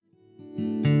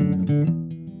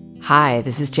Hi,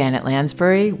 this is Janet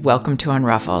Lansbury. Welcome to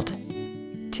Unruffled.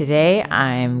 Today,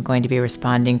 I'm going to be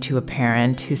responding to a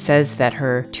parent who says that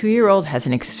her 2-year-old has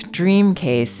an extreme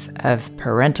case of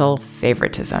parental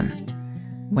favoritism.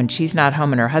 When she's not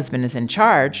home and her husband is in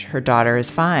charge, her daughter is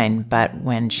fine. But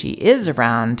when she is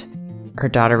around, her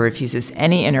daughter refuses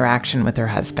any interaction with her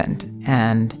husband.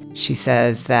 And she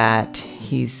says that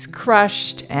he's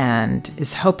crushed and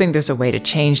is hoping there's a way to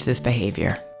change this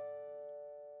behavior.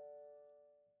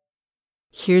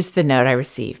 Here's the note I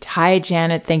received. Hi,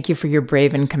 Janet. Thank you for your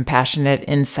brave and compassionate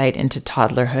insight into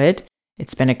toddlerhood.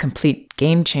 It's been a complete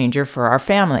game changer for our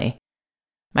family.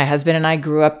 My husband and I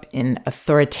grew up in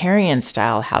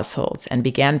authoritarian-style households and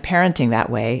began parenting that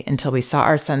way until we saw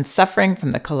our son suffering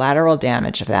from the collateral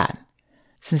damage of that.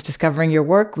 Since discovering your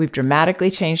work, we've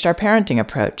dramatically changed our parenting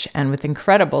approach, and with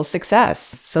incredible success.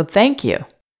 So thank you.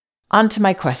 On to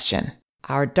my question.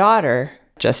 Our daughter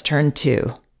just turned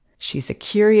 2. She's a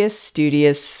curious,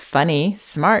 studious, funny,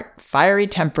 smart,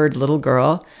 fiery-tempered little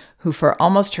girl who for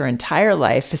almost her entire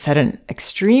life has had an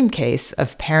extreme case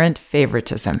of parent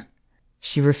favoritism.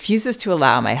 She refuses to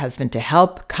allow my husband to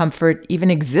help, comfort,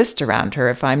 even exist around her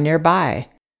if I'm nearby.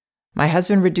 My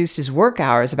husband reduced his work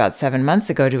hours about 7 months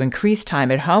ago to increase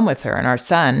time at home with her and our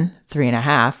son,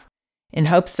 3.5, in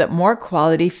hopes that more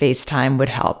quality FaceTime would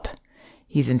help.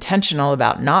 He's intentional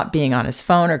about not being on his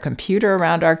phone or computer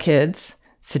around our kids,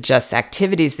 suggests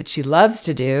activities that she loves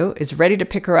to do, is ready to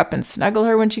pick her up and snuggle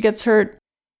her when she gets hurt,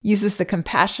 uses the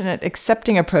compassionate,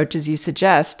 accepting approaches you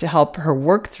suggest to help her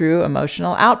work through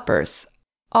emotional outbursts,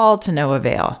 all to no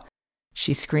avail.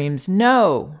 She screams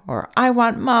no, or I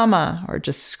want mama, or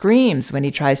just screams when he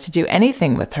tries to do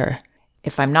anything with her.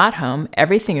 If I'm not home,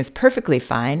 everything is perfectly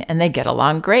fine and they get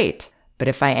along great. But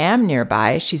if I am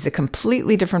nearby, she's a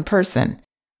completely different person.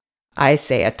 I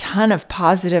say a ton of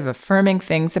positive, affirming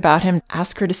things about him,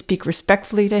 ask her to speak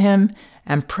respectfully to him,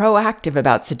 am proactive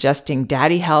about suggesting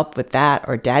daddy help with that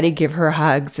or daddy give her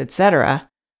hugs, etc.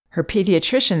 Her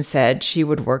pediatrician said she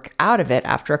would work out of it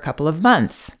after a couple of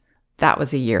months. That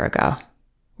was a year ago.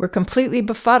 We're completely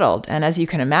befuddled, and as you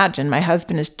can imagine, my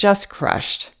husband is just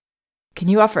crushed. Can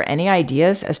you offer any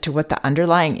ideas as to what the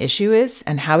underlying issue is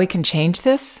and how we can change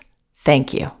this?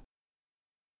 Thank you.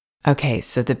 Okay,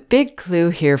 so the big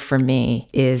clue here for me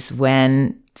is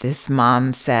when this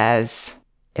mom says,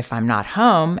 if I'm not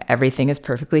home, everything is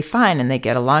perfectly fine and they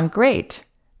get along great.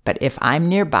 But if I'm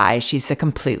nearby, she's a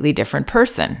completely different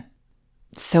person.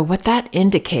 So what that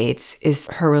indicates is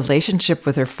her relationship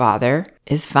with her father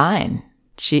is fine.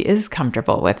 She is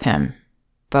comfortable with him.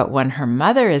 But when her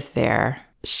mother is there,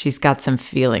 she's got some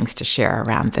feelings to share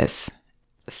around this.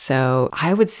 So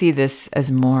I would see this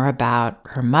as more about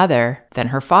her mother than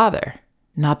her father.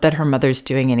 Not that her mother's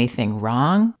doing anything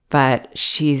wrong, but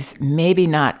she's maybe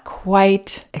not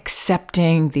quite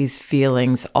accepting these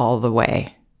feelings all the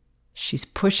way. She's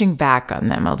pushing back on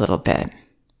them a little bit.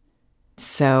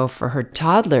 So for her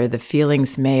toddler, the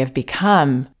feelings may have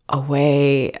become a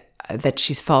way that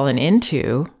she's fallen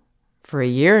into for a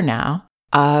year now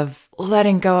of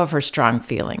letting go of her strong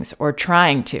feelings or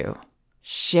trying to,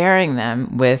 sharing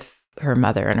them with her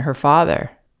mother and her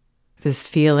father. This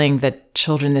feeling that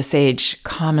children this age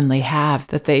commonly have,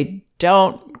 that they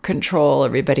don't control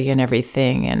everybody and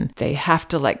everything, and they have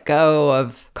to let go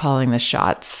of calling the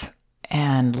shots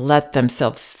and let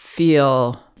themselves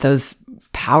feel those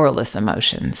powerless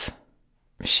emotions.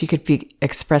 She could be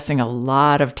expressing a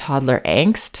lot of toddler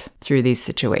angst through these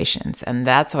situations, and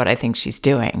that's what I think she's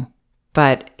doing.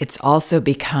 But it's also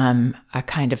become a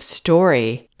kind of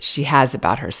story she has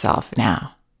about herself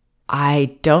now.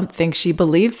 I don't think she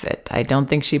believes it. I don't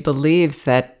think she believes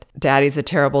that daddy's a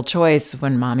terrible choice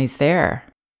when mommy's there.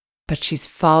 But she's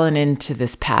fallen into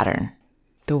this pattern.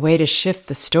 The way to shift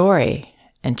the story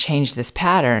and change this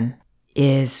pattern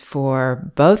is for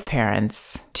both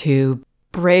parents to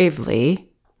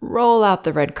bravely roll out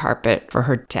the red carpet for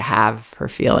her to have her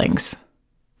feelings,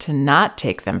 to not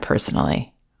take them personally.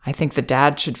 I think the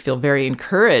dad should feel very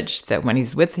encouraged that when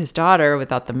he's with his daughter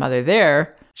without the mother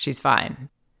there, she's fine.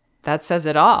 That says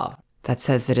it all. That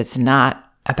says that it's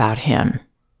not about him.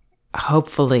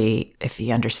 Hopefully, if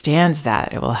he understands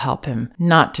that, it will help him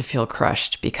not to feel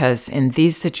crushed, because in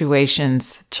these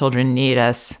situations, children need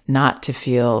us not to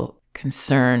feel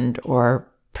concerned or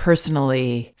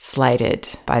personally slighted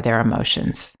by their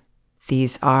emotions.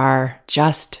 These are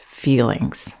just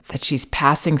feelings that she's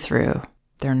passing through.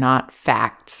 They're not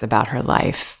facts about her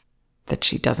life, that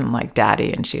she doesn't like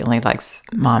daddy and she only likes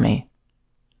mommy.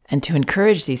 And to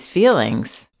encourage these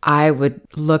feelings, I would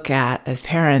look at, as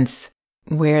parents,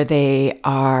 where they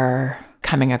are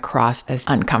coming across as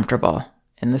uncomfortable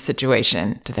in the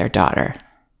situation to their daughter.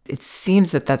 it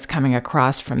seems that that's coming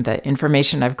across from the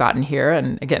information I've gotten here.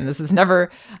 And again, this is never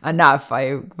enough.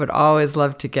 I would always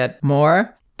love to get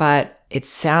more. But it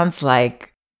sounds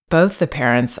like both the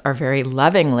parents are very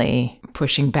lovingly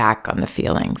pushing back on the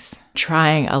feelings,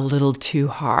 trying a little too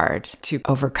hard to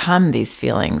overcome these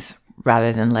feelings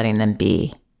rather than letting them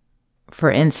be. For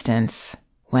instance,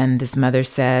 when this mother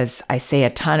says, I say a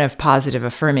ton of positive,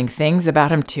 affirming things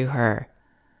about him to her,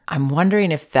 I'm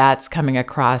wondering if that's coming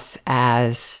across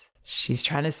as she's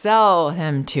trying to sell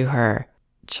him to her.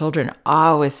 Children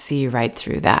always see right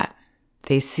through that.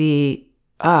 They see,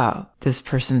 oh, this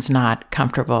person's not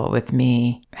comfortable with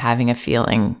me having a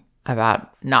feeling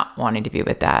about not wanting to be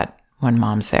with dad when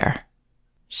mom's there.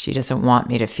 She doesn't want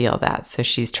me to feel that, so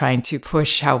she's trying to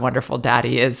push how wonderful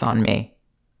daddy is on me.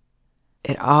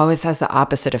 It always has the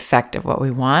opposite effect of what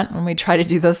we want when we try to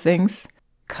do those things.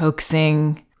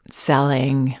 Coaxing,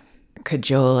 selling,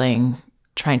 cajoling,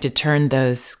 trying to turn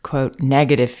those, quote,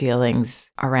 negative feelings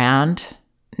around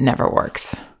never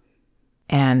works.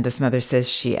 And this mother says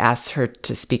she asks her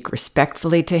to speak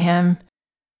respectfully to him.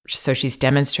 So she's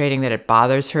demonstrating that it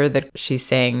bothers her that she's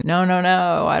saying, no,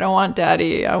 I don't want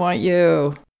daddy, I want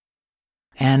you.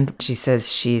 And she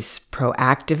says she's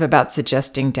proactive about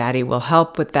suggesting daddy will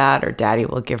help with that or daddy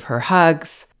will give her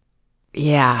hugs.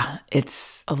 Yeah,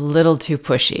 it's a little too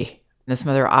pushy. This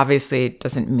mother obviously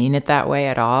doesn't mean it that way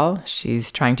at all.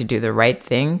 She's trying to do the right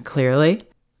thing, clearly.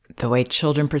 The way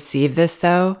children perceive this,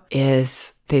 though,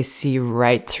 is they see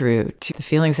right through to the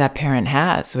feelings that parent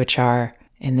has, which are,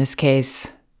 in this case,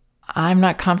 I'm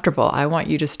not comfortable. I want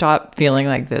you to stop feeling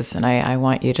like this, and I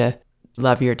want you to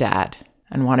love your dad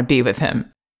and want to be with him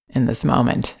in this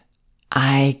moment.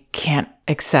 I can't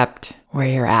accept where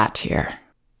you're at here.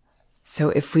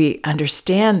 So if we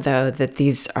understand, though, that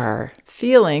these are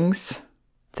feelings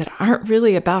that aren't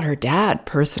really about her dad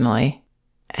personally,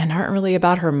 and aren't really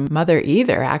about her mother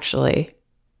either, actually,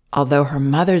 although her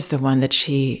mother's the one that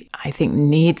she, I think,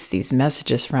 needs these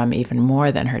messages from even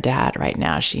more than her dad right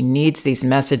now. She needs these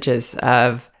messages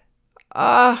of,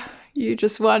 you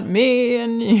just want me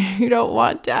and you don't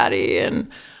want daddy. And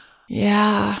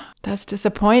yeah, that's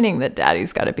disappointing that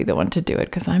daddy's got to be the one to do it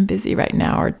because I'm busy right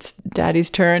now, or it's daddy's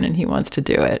turn and he wants to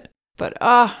do it. But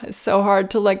it's so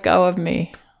hard to let go of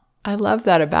me. I love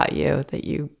that about you, that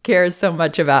you care so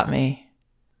much about me.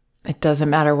 It doesn't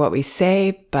matter what we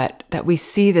say, but that we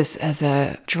see this as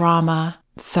a drama,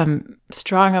 some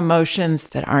strong emotions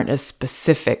that aren't as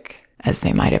specific as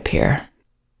they might appear.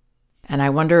 And I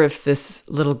wonder if this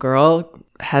little girl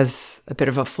has a bit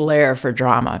of a flair for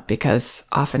drama, because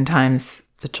oftentimes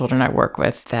the children I work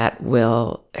with that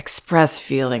will express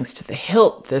feelings to the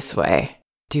hilt this way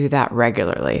do that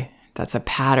regularly. That's a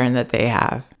pattern that they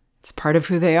have. It's part of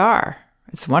who they are.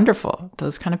 It's wonderful.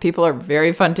 Those kind of people are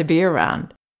very fun to be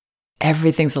around.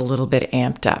 Everything's a little bit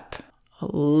amped up, a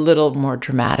little more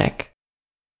dramatic.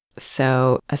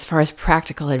 So as far as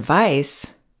practical advice,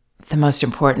 the most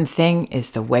important thing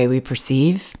is the way we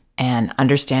perceive, and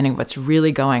understanding what's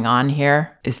really going on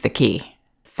here is the key.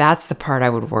 That's the part I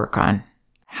would work on.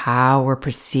 How we're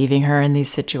perceiving her in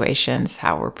these situations,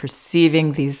 how we're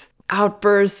perceiving these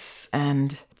outbursts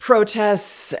and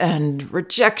protests and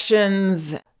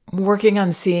rejections, working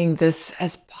on seeing this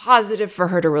as positive for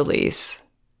her to release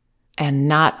and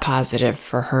not positive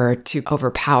for her to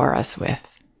overpower us with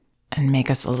and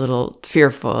make us a little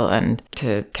fearful and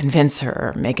to convince her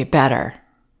or make it better.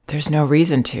 There's no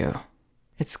reason to.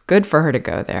 It's good for her to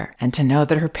go there and to know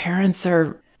that her parents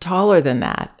are taller than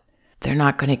that. They're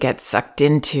not going to get sucked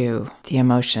into the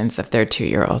emotions of their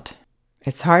 2-year-old.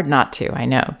 It's hard not to, I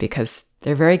know, because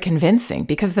they're very convincing,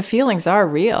 because the feelings are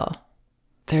real.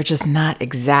 They're just not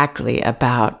exactly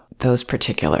about those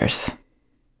particulars.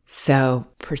 So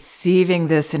perceiving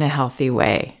this in a healthy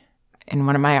way. In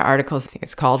one of my articles, I think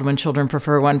it's called When Children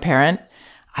Prefer One Parent,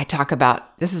 I talk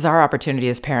about this is our opportunity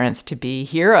as parents to be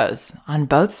heroes on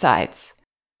both sides.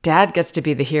 Dad gets to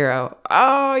be the hero.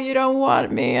 Oh, you don't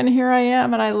want me, and here I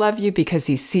am, and I love you, because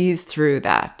he sees through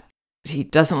that. He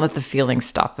doesn't let the feelings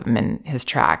stop him in his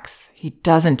tracks. He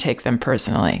doesn't take them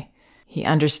personally. He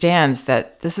understands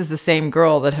that this is the same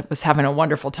girl that was having a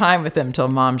wonderful time with him till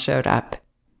mom showed up.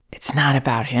 It's not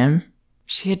about him.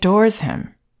 She adores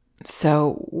him.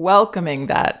 So welcoming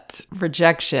that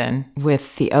rejection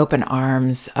with the open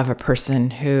arms of a person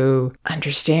who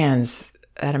understands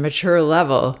at a mature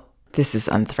level, this is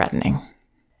unthreatening.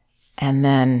 And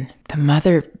then the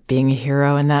mother being a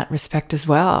hero in that respect as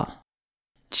well.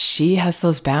 She has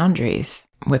those boundaries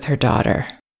with her daughter.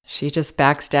 She just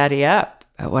backs daddy up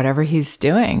at whatever he's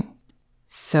doing.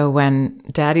 So when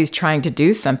daddy's trying to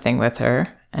do something with her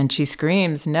and she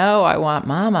screams, "No, I want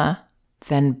mama,"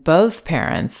 then both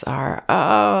parents are,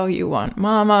 oh, you want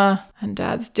mama and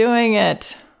dad's doing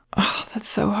it. Oh, that's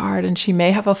so hard. And she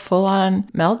may have a full-on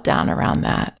meltdown around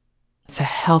that. It's a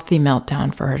healthy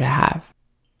meltdown for her to have.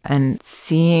 And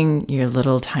seeing your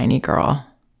little tiny girl,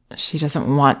 she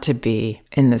doesn't want to be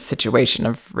in this situation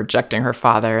of rejecting her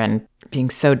father and being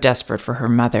so desperate for her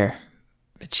mother.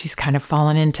 But she's kind of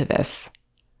fallen into this.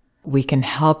 We can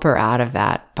help her out of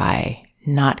that by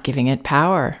not giving it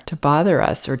power to bother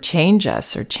us or change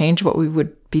what we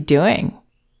would be doing.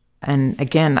 And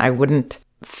again, I wouldn't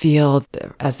feel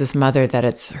as this mother that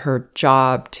it's her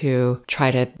job to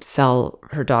try to sell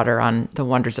her daughter on the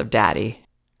wonders of daddy.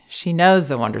 She knows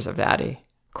the wonders of daddy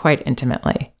quite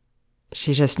intimately.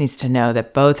 She just needs to know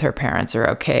that both her parents are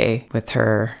okay with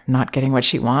her not getting what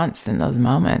she wants in those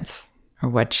moments, or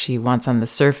what she wants on the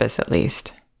surface at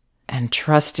least, and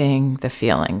trusting the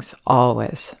feelings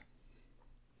always.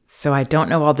 So I don't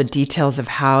know all the details of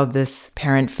how this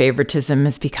parent favoritism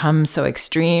has become so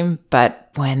extreme, but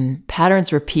when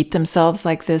patterns repeat themselves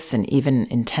like this and even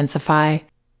intensify,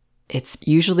 it's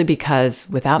usually because,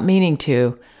 without meaning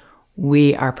to,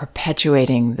 we are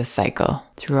perpetuating the cycle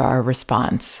through our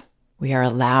response. We are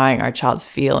allowing our child's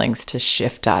feelings to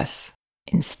shift us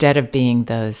instead of being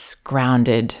those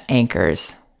grounded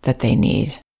anchors that they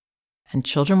need. And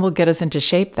children will get us into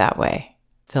shape that way.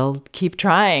 They'll keep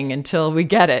trying until we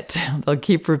get it. They'll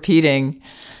keep repeating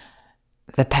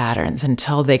the patterns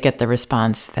until they get the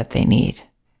response that they need.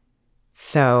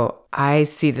 So I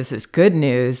see this as good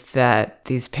news that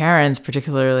these parents,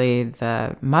 particularly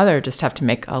the mother, just have to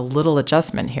make a little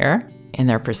adjustment here in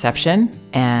their perception,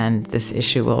 and this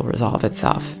issue will resolve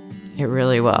itself. It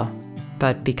really will.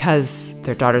 But because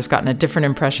their daughter's gotten a different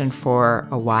impression for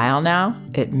a while now,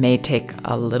 it may take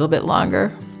a little bit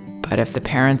longer. But if the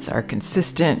parents are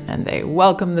consistent and they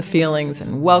welcome the feelings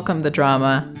and welcome the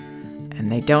drama,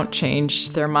 and they don't change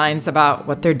their minds about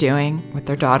what they're doing with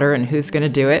their daughter and who's going to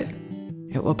do it,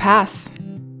 it will pass.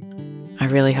 I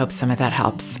really hope some of that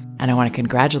helps. And I want to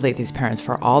congratulate these parents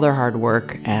for all their hard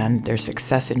work and their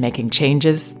success in making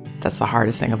changes. That's the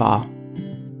hardest thing of all.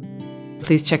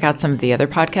 Please check out some of the other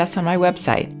podcasts on my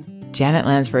website,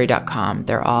 janetlansbury.com.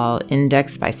 They're all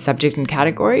indexed by subject and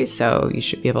category, so you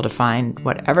should be able to find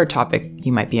whatever topic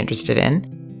you might be interested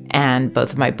in. And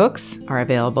both of my books are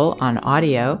available on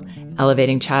audio,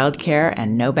 Elevating Childcare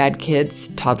and No Bad Kids,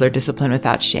 Toddler Discipline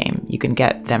Without Shame. You can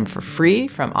get them for free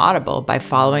from Audible by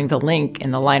following the link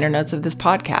in the liner notes of this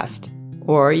podcast.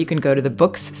 Or you can go to the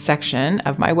books section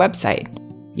of my website.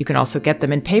 You can also get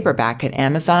them in paperback at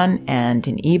Amazon and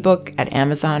in ebook at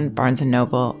Amazon, Barnes &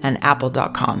 Noble, and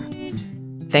Apple.com.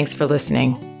 Thanks for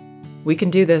listening. We can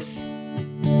do this.